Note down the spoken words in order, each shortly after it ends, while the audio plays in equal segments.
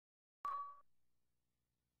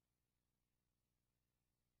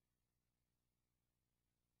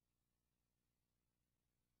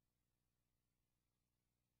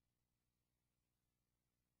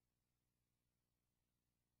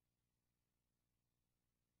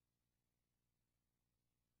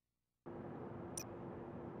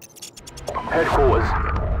Headquarters.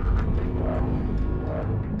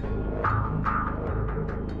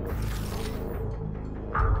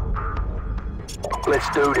 Let's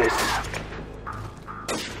do this.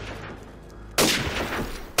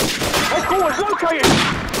 Headquarters located!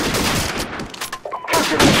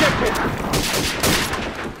 Capture the objective!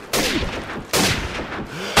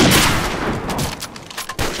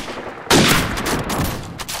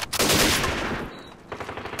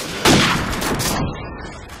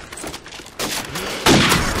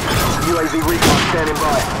 UAV recon standing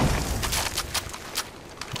by.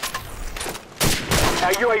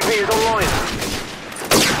 Our UAV is online.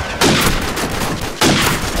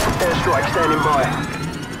 Airstrike standing by.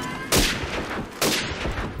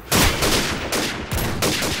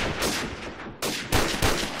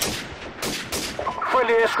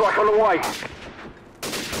 Friendly airstrike on the way.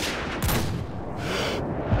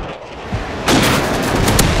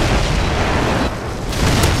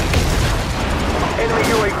 Enemy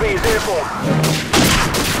UAV is airborne.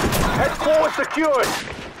 Headquarters secured.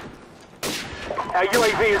 Our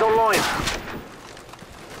UAV is online.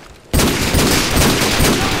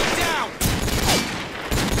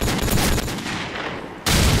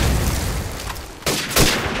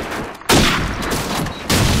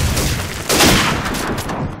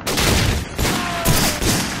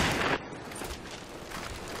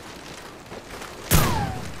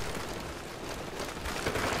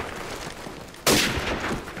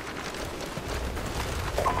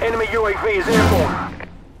 Enemy UAV is airborne.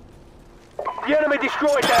 The enemy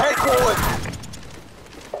destroyed their headquarters.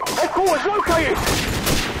 Headquarters located.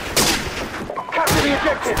 Capture the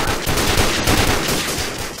objective.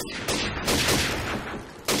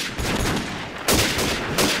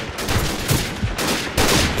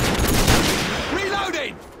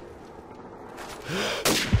 Reloading.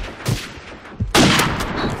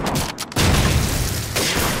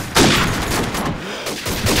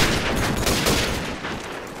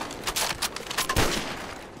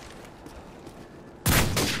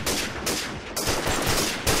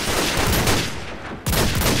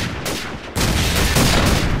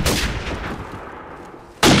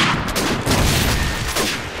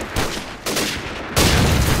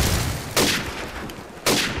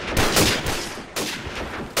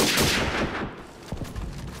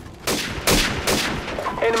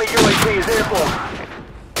 Enemy UAV is airborne.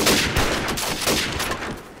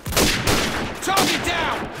 Target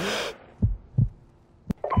down.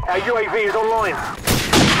 Our UAV is online.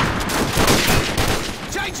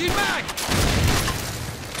 Changing mag.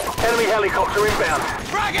 Enemy helicopter inbound.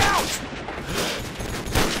 Frag out.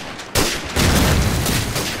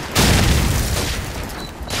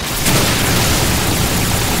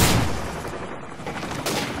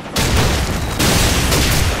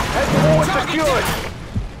 Headquarters secured.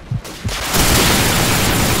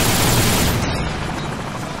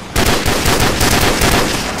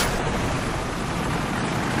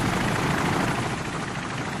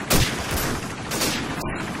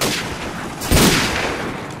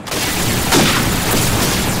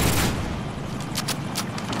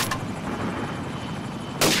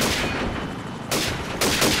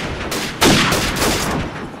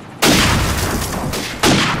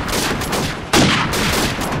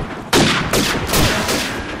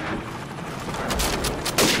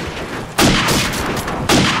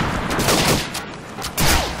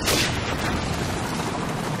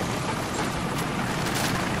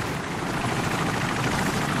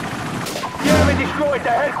 Destroyed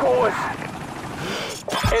their headquarters.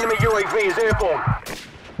 Enemy UAV is airborne.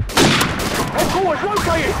 Headquarters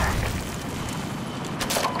located.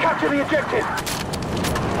 Capture the objective.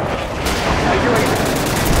 Our UAV.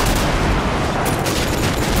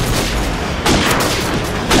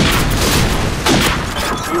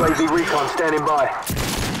 UAV recon standing by.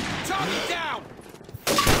 Target down.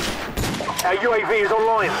 Our UAV is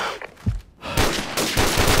online.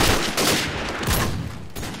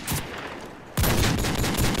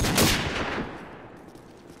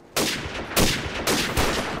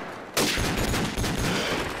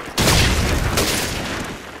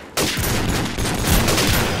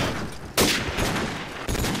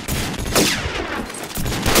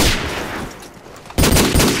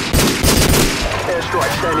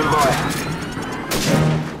 Airstrike standing by.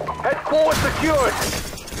 Headquarters secured.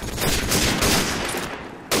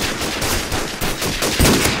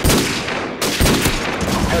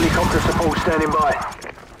 Helicopter support standing by.